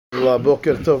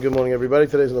Boker Tov, good morning everybody.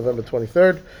 Today's November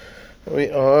 23rd.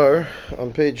 We are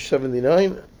on page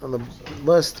 79, on the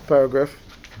last paragraph.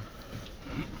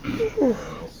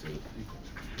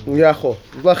 Yacho,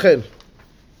 Lachen.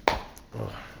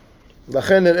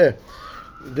 Lachen nireh.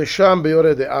 Desham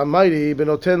beyoreh de'amayri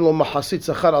benoten lo mahasit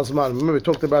zachar al zman. Remember we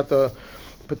talked about the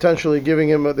potentially giving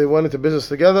him, they went into business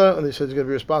together, and they said he's going to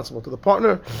be responsible to the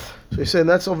partner. So he's saying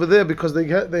that's over there because they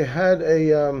had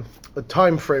a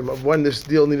time frame of when this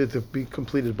deal needed to be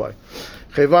completed by.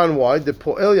 Chevan why? The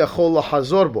po'el yachol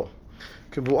lahazor bo.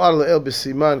 Kebu'ar le'el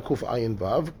b'siman kuf ayin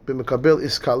vav. B'mekabel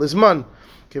iska lizman.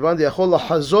 Kevan yachol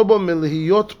lahazor bo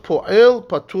milhiyot po'el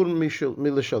patur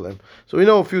milishalem. So we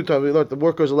know a few times, we learned the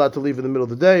worker is allowed to leave in the middle of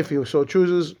the day if he so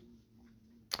chooses.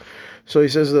 So he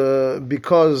says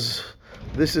because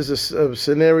this is a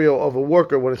scenario of a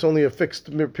worker when it's only a fixed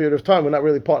period of time. We're not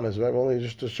really partners, right? We're only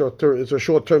just it's a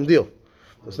short-term deal.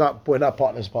 We're not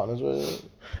partners,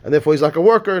 and therefore he's like a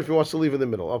worker if he wants to leave in the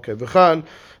middle. Okay, V'chan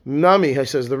Nami, he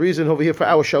says the reason over here for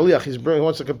our shaliach, he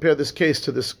wants to compare this case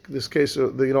to this case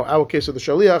of our case of the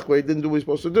shaliach where he didn't do what he's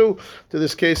supposed to do, to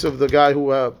this case of the guy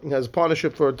who has a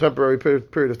partnership for a temporary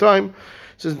period of time.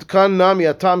 He says Kan Nami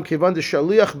atam kivan de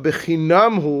shaliach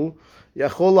bechinamhu.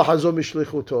 That's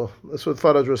what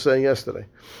Faraj was saying yesterday.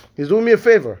 He's doing me a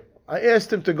favor. I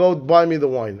asked him to go buy me the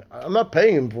wine. I'm not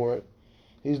paying him for it.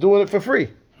 He's doing it for free.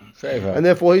 Favor. And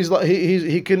therefore he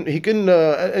can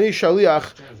any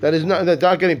shaliach that is not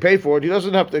getting paid for it, he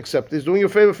doesn't have to accept. He's doing a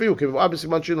favor for you.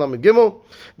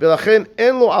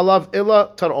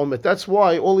 That's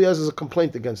why all he has is a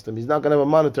complaint against him. He's not going to have a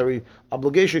monetary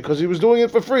obligation because he was doing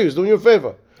it for free. He's doing you a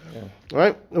favor. Yeah.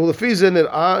 Right? Well, that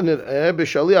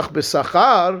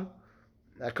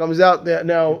comes out that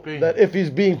now that if he's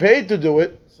being paid to do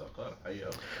it,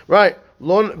 right?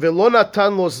 Right?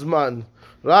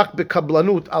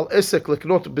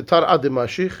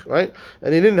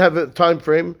 And he didn't have a time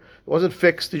frame. It wasn't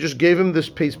fixed. He just gave him this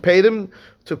piece, paid him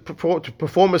to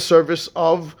perform a service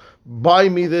of buy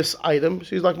me this item.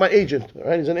 So he's like my agent,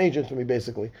 right? He's an agent for me,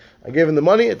 basically. I gave him the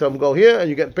money, I told him go here, and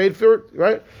you get paid for it,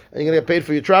 right? And you're gonna get paid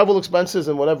for your travel expenses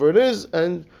and whatever it is,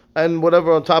 and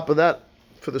whatever on top of that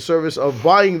for the service of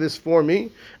buying this for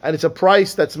me. And it's a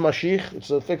price that's mashich,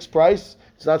 it's a fixed price.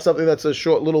 It's not something that's a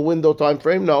short little window time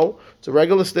frame. No, it's a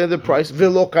regular standard price.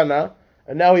 Velo kana,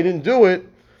 and now he didn't do it.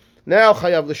 Now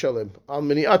chayav l'shalem al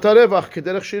mini'at harevach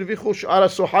kederech shirvichu sh'ara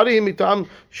soharim mitam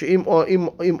she'im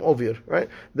ovir. Right?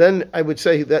 Then I would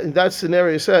say that in that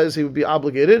scenario, it says he would be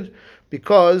obligated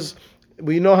because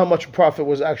we know how much profit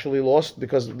was actually lost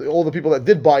because all the people that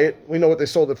did buy it, we know what they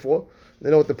sold it for. They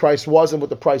know what the price was and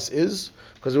what the price is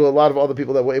because there were a lot of other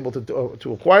people that were able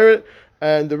to acquire it.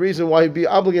 And the reason why he'd be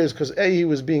obligated is because he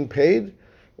was being paid,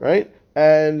 right?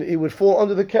 And he would fall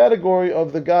under the category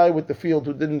of the guy with the field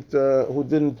who didn't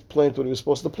plant what he was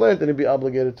supposed to plant, and he'd be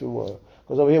obligated to.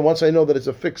 Because over here, once I know that it's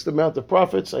a fixed amount of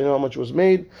profits, I know how much was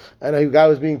made, and the guy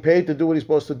was being paid to do what he's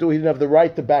supposed to do. He didn't have the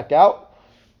right to back out.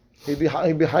 He'd be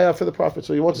high out for the profit.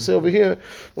 So he wants to say over here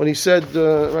when he said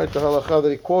right the halakha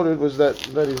that he quoted was that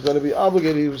he's going to be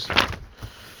obligated. He was.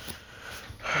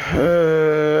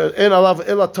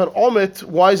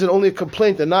 Why is it only a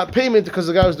complaint and not payment? Because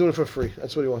the guy was doing it for free.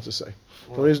 That's what he wants to say.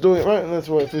 When he's doing it right, and that's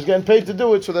why if he's getting paid to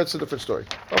do it, so that's a different story.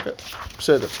 Okay,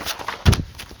 say that.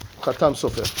 Hatam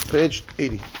Soffer, page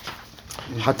 80.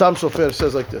 Hatam Soffer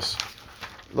says like this: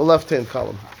 the left-hand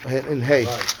column in Hay.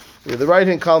 Yeah, the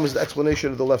right-hand column is the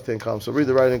explanation of the left-hand column. So read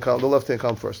the right-hand column, the left-hand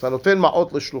column first. So I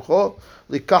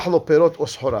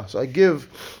give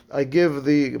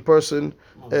the person,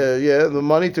 the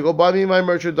money to go buy me my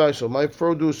merchandise or my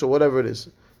produce or whatever it is.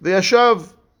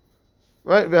 V'yashav,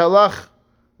 right? V'halach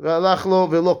lo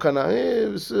v'lo kana.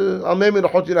 He's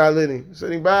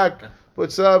sitting back,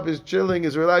 puts up, is chilling,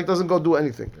 is relaxed, doesn't go do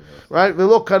anything, right?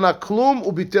 V'lo kana klum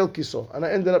ubitel kiso, and I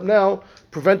ended up now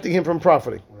preventing him from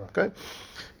profiting. Okay.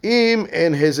 Im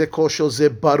en hezeko shel ze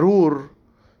barur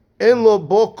en lo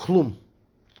bo klum.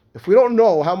 If we don't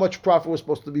know how much profit was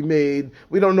supposed to be made,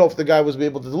 we don't know if the guy was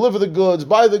able to deliver the goods,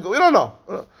 buy the goods. We don't know.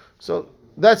 So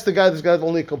that's the guy that's got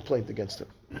only a complaint against him.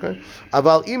 Okay.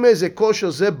 Aval im hezeko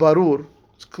shel ze barur.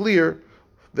 It's clear.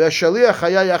 Ve'ashaliach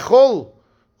haya yachol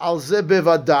al ze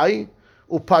bevadai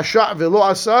upasha velo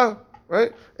asa.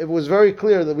 Right? It was very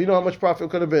clear that we know how much profit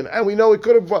it could have been. And we know it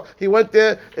could have, he went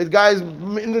there, the guy's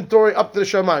inventory up to the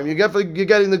shamayim. You're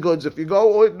getting the goods. If you go,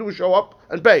 all you have to do is show up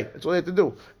and pay. That's all you have to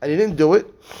do. And he didn't do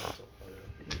it.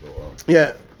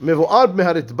 Yeah. We saw the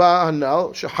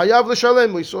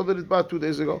ritba 2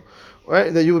 days ago.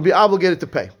 Right? That you would be obligated to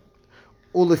pay.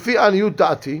 So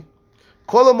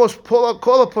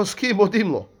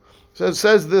it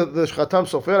says the Chatam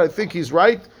Soffer, I think he's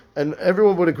right, and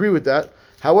everyone would agree with that.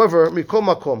 However, mikol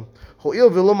makom, ho'il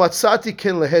v'lo matzati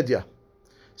ken lehedya,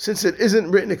 since it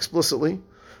isn't written explicitly,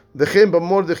 v'chem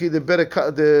b'mordechi de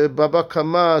baba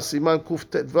kama siman kuf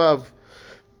tetvav,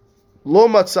 lo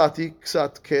matzati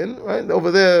ksat ken, right?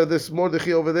 Over there, this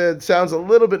Mordechai over there, it sounds a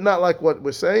little bit not like what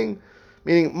we're saying,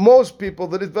 meaning most people,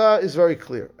 the Ritva is very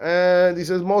clear. And he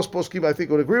says most poskim, I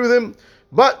think, would agree with him,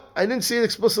 but I didn't see it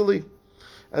explicitly.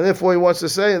 And therefore he wants to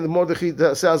say, and the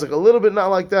Mordechai sounds like a little bit not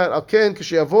like that, Alken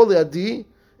k'sheyavo liadi,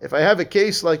 if I have a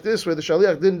case like this where the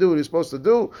Shaliach didn't do what he was supposed to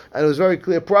do, and it was very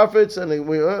clear prophets, and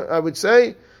I would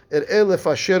say,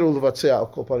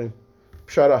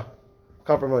 Pshara,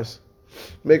 compromise.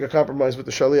 Make a compromise with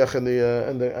the shaliach and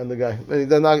the guy.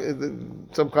 And they're not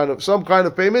some kind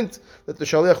of payment that the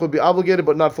shaliach would be obligated,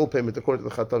 but not full payment according to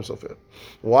the Khatam Soffer.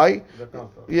 Why?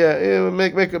 Yeah,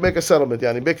 make a settlement.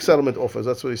 Yani, make settlement offers.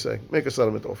 That's what he's saying. Make a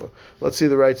settlement offer. Let's see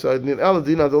the right side. So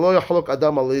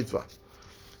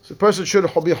the person should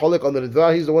be holik on the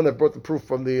ridva. He's the one that brought the proof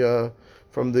from the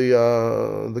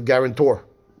guarantor.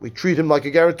 We treat him like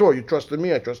a guarantor. You trusted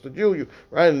me, I trusted you.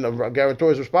 Right? And a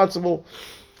guarantor is responsible.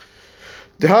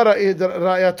 He's the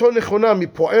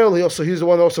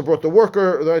one that also brought the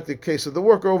worker, right? The case of the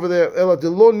worker over there. And I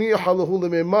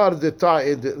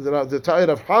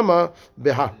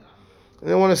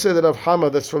want to say that Rav Hama,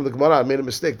 that's from the Gemara, I made a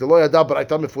mistake. Right?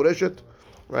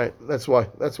 That's why he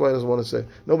doesn't want to say.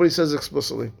 Nobody says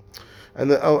explicitly.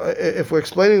 And if we're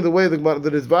explaining the way the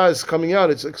Ritva is coming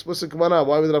out, it's explicit Gemara.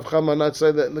 Why would Rav Hama not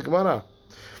say that in the Gemara?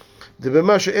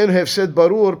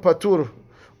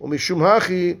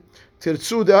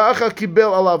 That's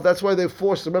why they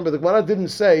forced. Remember, the Gemara didn't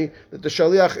say that the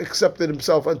Shaliach accepted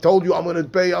himself and told you, I'm going to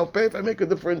pay, I'll pay if I make a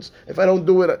difference, if I don't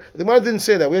do it. The Gemara didn't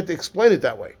say that. We had to explain it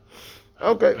that way.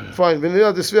 Okay, fine.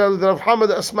 Okay, fine,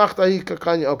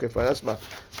 that's my.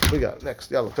 We got it.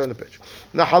 Next. Yalla, turn the page.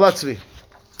 Now, halatzvi.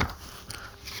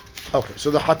 Okay,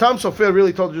 so the Hatam Sofer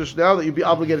really told you just now that you'd be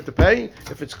obligated to pay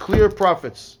if it's clear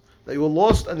profits. That you were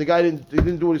lost and the guy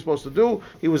didn't do what he's supposed to do.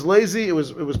 He was lazy. It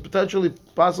was potentially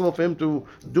possible for him to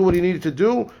do what he needed to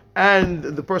do, and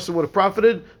the person would have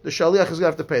profited. The shaliach is going to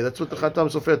have to pay. That's what the Khatam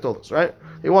Sofer told us, right?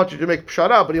 He wants you to make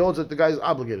pshara, but he holds that the guy is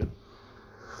obligated.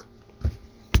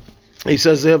 He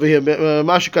says over here,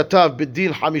 Mashikatav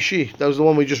bidin hamishi. That was the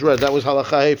one we just read. That was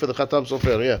halakha for the Khatam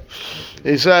Sofer. Yeah.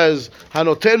 He says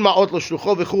hanoten ma'ot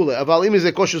l'shlucho v'chule. Aval im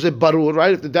ze kosher ze barur.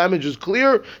 Right. If the damage is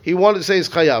clear, he wanted to say is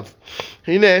chayav.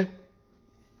 Hine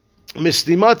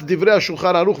mistimat divrei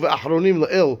Shulchan Aruch ve'achronim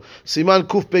le'el siman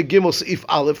kuf pe gimel seif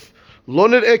aleph lo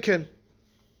nir'eh ken.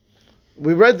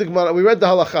 We read the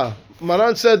halakha.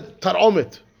 Maran said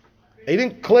tar'omet. He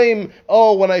didn't claim,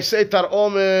 when I say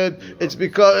tar'omet, it's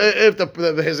because if the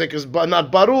hezek is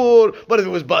not barur, but if it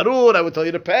was barur, I would tell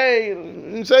you to pay. He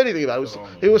didn't say anything about it.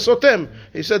 He was sotem.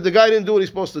 He said the guy didn't do what he's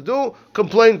supposed to do.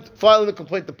 Filing the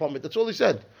complaint to Pamit. That's all he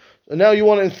said. And now you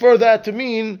want to infer that to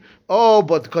mean,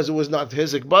 but because it was not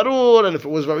hezek barur, and if it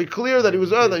was very clear that he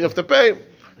was then you have to pay.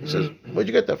 He says, where'd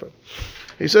you get that from?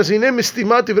 He says, "Hine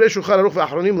mistimat divrei Shulchan Aruch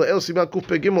ve'achronim le'el siman kuf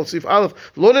pe gimel sif aleph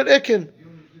lo nir'eh ken."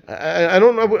 I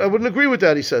wouldn't agree with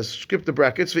that. He says, skip the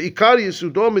brackets. Right? The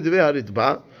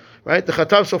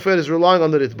Khatam Sofer is relying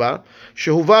on the Ritba.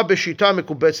 Shehuva b'shita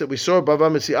mekubetzet. We saw Bava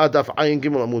Metziah Daf Ayin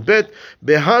Gimel Amud Bet.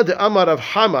 Beha de Amar Rav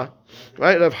Hama.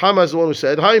 Right? Rav Hama is the one who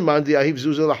said, "Hai man di ahiv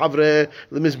zuzah lahavre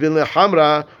lemizbin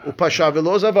lehamra upasha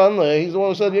velo zavan." He's the one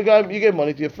who said, "You gave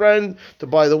money to your friend to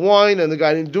buy the wine, and the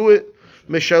guy didn't do it."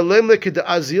 Right? You're going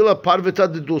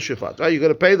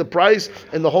to pay the price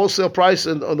and the wholesale price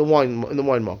in the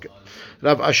wine market.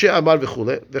 Rav Asher Amar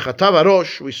v'chule v'chatav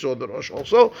harosh. We saw the Rosh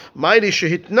also. Ma'iri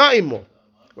shehitna imo.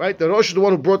 Right, the Rosh is the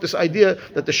one who brought this idea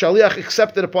that the shaliach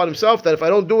accepted upon himself that if I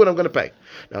don't do it, I'm going to pay.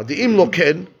 Now the im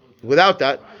loken, without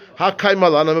that, hakay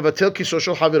malana mevatel kiso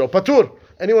shel haviro patur.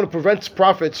 Anyone who prevents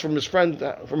profits from his friend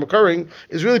from occurring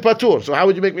is really patur. So how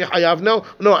would you make me hayav now?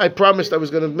 No, I promised I was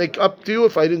going to make up to you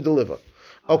if I didn't deliver.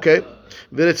 Okay,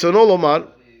 v'retzono lomar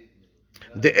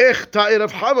de'ech ta'ir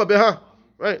Rav Hama beha.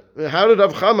 Right? How did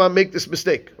Rav Hama make this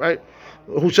mistake? Right?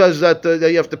 Who says that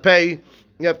you have to pay?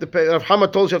 You have to pay. Rav Hama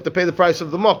told you have to pay the price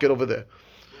of the market over there.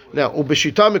 Now,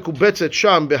 ubeshita mekubetzet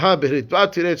sham beha beritva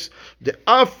tiretz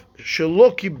de'af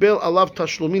shelo kibel alav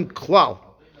tashlumin klal.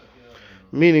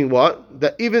 Meaning what?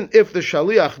 That even if the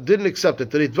shaliach didn't accept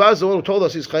it, the Ritva is the one who told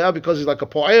us he's chayav because he's like a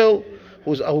po'el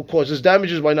who causes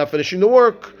damages by not finishing the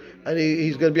work. And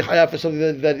he's going to be hayav for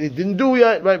something that he didn't do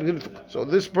yet, right? So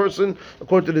this person,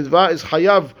 according to the Dva, is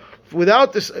hayav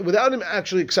without him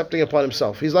actually accepting upon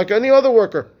himself. He's like any other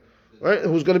worker, right?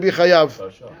 Who's going to be chayav?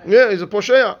 Yeah, he's a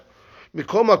posheya.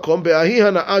 מכל מקום, בהאי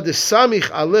הנאה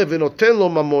דסמיך עליו ונותן לו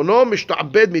ממונו,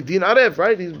 משתעבד מדין ערב,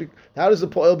 right? How does the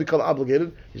poel become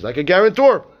obligated? He's like a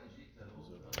guarantor.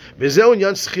 וזהו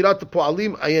עניין שכירת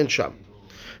הפועלים עיין שם.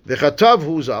 וכתב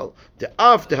הוא ז"ל,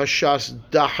 דאף דהש"ס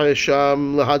דחה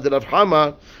שם להד רב חמא,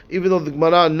 even though the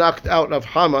Gemara knocked out Rav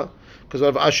Hama, because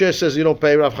Rav Asher says you don't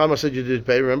pay, Rav Hama said you did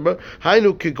pay, remember?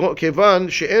 היינו כיוון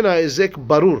שאין ההזק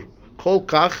ברור. כל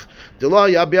כך, דלא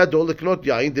היה בידו לקנות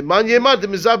יין, דמן ימד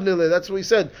דמזבנה לה. That's what he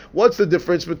said. What's the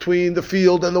difference between the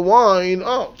field and the wine?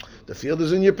 Oh, the field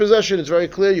is in your possession. It's very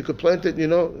clear. You could plant it, you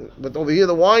know. But over here,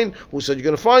 the wine, who said you're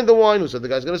going to find the wine? Who said the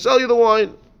guy's going to sell you the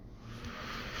wine?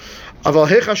 אבל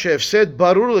היכא שהפסד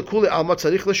ברור לכולי עלמא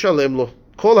צריך לשלם לו.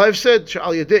 כל ההפסד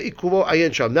שעל ידי עיכובו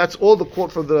עיין שם. That's all the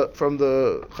quote from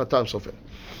the Chatam Soffer.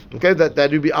 Okay,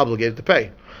 that you'd be obligated to pay.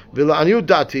 ולעניות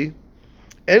דעתי,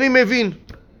 איני מבין.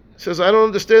 Says, I don't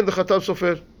understand the Chatam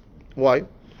Soffer. Why?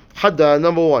 Hada,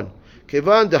 number one.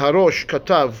 כיוון דהראש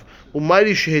כתב,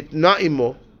 ומיירי שהתנה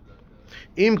עמו,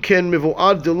 אם כן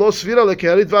מבואר דלא סבירה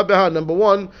לקהריתבא בהא. Number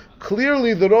one,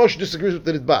 clearly the Rosh disagrees with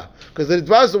the Ritva. Because the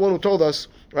Ritva is the one who told us,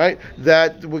 right,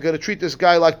 that we're going to treat this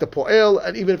guy like the Po'el,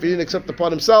 and even if he didn't accept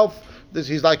upon himself,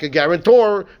 he's like a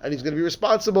guarantor, and he's going to be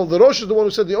responsible. The Rosh is the one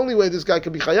who said the only way this guy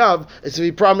can be chayav is if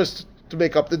he promised to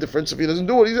make up the difference if he doesn't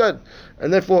do what he said.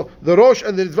 And therefore, the Rosh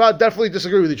and the Ritva definitely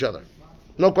disagree with each other.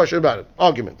 No question about it.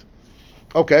 Argument.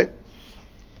 Okay.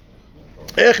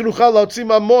 איך נוכל להוציא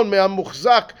ממון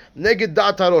מהמוחזק נגד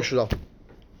דעת הראש שלו?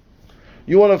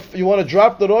 You want to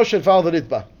drop the Rosh and follow the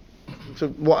Ritva. So,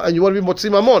 and you want to be motzi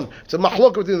mamon. It's a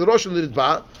mahloket between the Rosh and the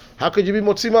Ritva. How could you be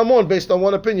motzi mamon based on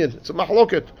one opinion? It's a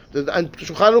mahloket. And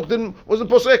Shulchan Aruch wasn't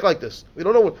posek like this. We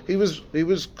don't know what he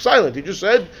was silent. He just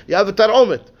said you have a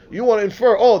taromet. You want to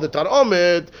infer, the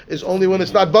taromet is only when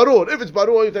it's not barur. If it's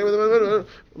barur, you take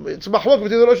it's a mahloket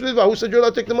between the Rosh and the Ritva. Who said you're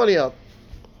allowed to take the money out?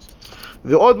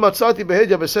 ועוד מצאתי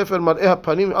בהדיא בספר מראה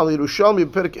הפנים על ירושלמי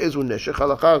בפרק עזו נשך,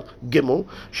 הלכה ג',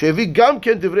 שהביא גם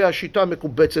כן דברי השיטה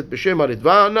מקובצת בשם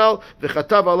הרדב"א הנ"ל,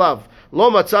 וכתב עליו,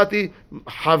 לא מצאתי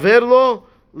חבר לו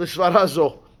לסברה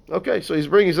זו. Okay, so he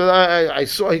said, I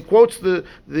saw, he quotes the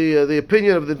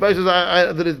opinion of the Ritva. He says,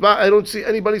 the Ritva, I don't see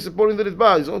anybody supporting the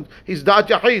Ritva. He's da'at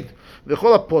yachid.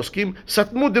 וכל הפוסקים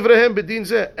סתמו דבריהם בדין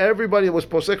זה. Everybody was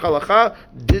posek halacha.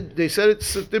 They said it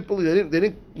simply. They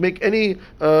didn't make any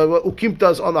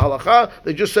ukimtas on the halacha.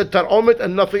 They just said taromet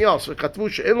and nothing else. וכתבו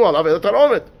שאין לו עליו אלא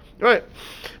taromet. Right.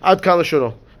 עד כאן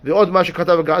לשונו. ועוד מה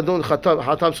שכתב הגאדון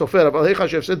חתם סופר, אבל היכא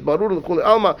שהפסד ברור לכולי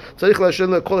עלמא, צריך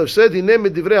לשלם לכל הפסד. הנה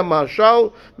מדברי המהרש"ל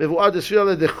מבואר דספירה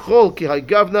לדכל כי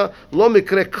הגבנה לא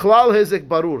מקרה כלל הזק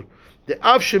ברור.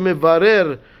 דאף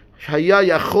שמברר שהיה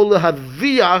יכול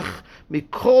להרוויח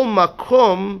מכל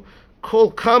מקום, כל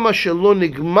כמה שלא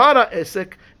נגמר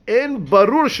העסק, אין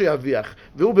ברור שירוויח.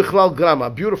 והוא בכלל גרמה.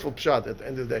 Beautiful pshat at the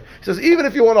end of the day. He says, even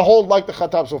if you want to hold like the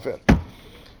Chatam Sofer.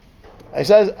 He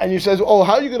says, and you says, how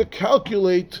are you going to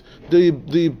calculate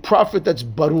the profit that's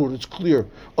barur? It's clear.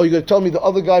 You're going to tell me the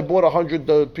other guy bought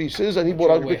 100 pieces and he bought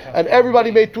 100 pieces, and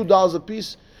everybody made $2 a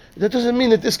piece? That doesn't mean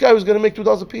that this guy was going to make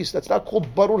 $2 a piece. That's not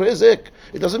called barur hezek.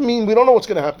 It doesn't mean we don't know what's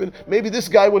going to happen. Maybe this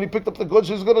guy, when he picked up the goods,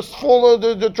 he's going to fall.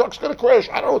 The truck's going to crash.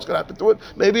 I don't know what's going to happen to it.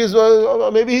 Maybe he's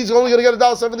only going to get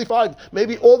 $1.75.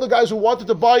 Maybe all the guys who wanted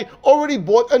to buy already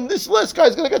bought, and this last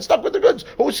guy's going to get stuck with the goods.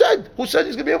 Who said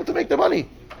he's going to be able to make the money?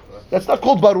 That's not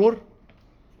called barur.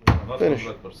 Finish.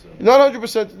 Not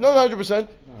 100%. Not 100%.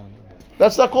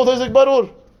 That's not called hezek barur.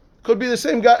 Could be the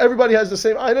same guy. Everybody has the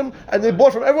same item, and they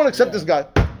bought from everyone except this guy.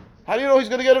 How do you know he's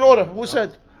going to get an order? Who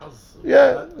said?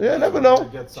 Yeah, never know.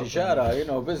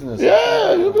 Shishara, business.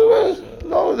 Yeah,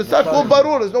 no, it's not called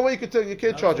barur. There's no way you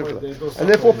can't charge him for that. And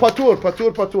therefore, patur.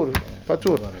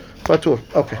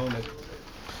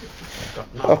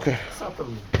 Okay.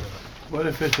 What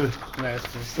if it's a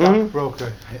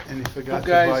stockbroker and he forgot to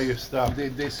buy your stock?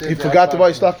 He forgot to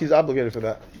buy stock. He's obligated for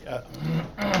that.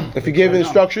 If he gave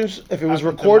instructions, if it was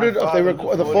recorded,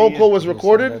 if the phone call was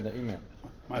recorded,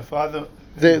 my father.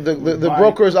 The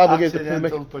broker is obligated to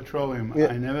make. Occidental Petroleum.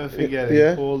 I never forget it.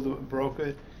 He called the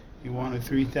broker. He wanted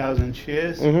 3,000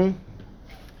 shares.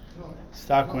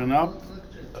 Stock went up.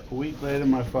 A week later,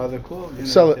 my father called.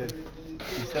 Sell it.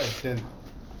 He said,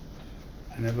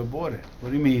 I never bought it. What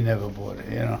do you mean you never bought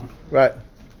it? Right.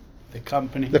 The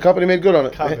company. The company made good on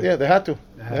it. Covered. Yeah, they had to.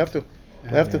 They have to.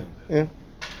 Yeah.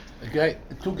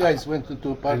 Two guys went into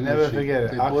a I partnership. never forget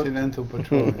it. They bought- Occidental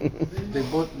Petroleum.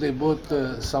 They bought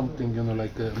something,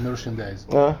 like merchandise.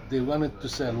 They wanted to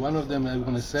sell. One of them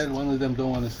want to sell. One of them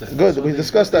don't want to sell. Good, we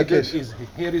discussed that what they case. did is,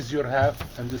 here is your half,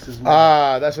 and this is mine.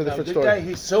 Ah, that's a Now, different the story. guy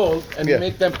he sold and Yeah. he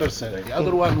made 10%. The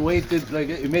other one waited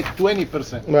he made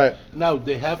 20%. Right. Now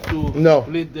they have to No.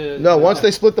 split the. No, once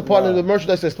they split the partner, the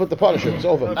merchandise, they split the partnership. It's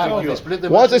over. They split the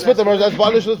Once they split the merchandise.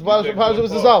 merchandise, partnership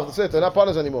is dissolved. That's it. They're not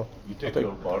partners anymore. You take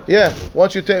your part. Yeah.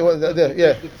 Once you take,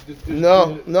 yeah.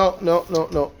 No.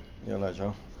 יאללה, ג'ו.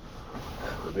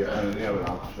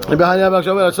 בחניה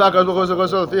בהקשבה לצעק, אז בכל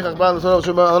זאת, לפיכך בא לצורך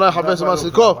שבעונה חפש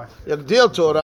מעסיקו, יגדיל תורה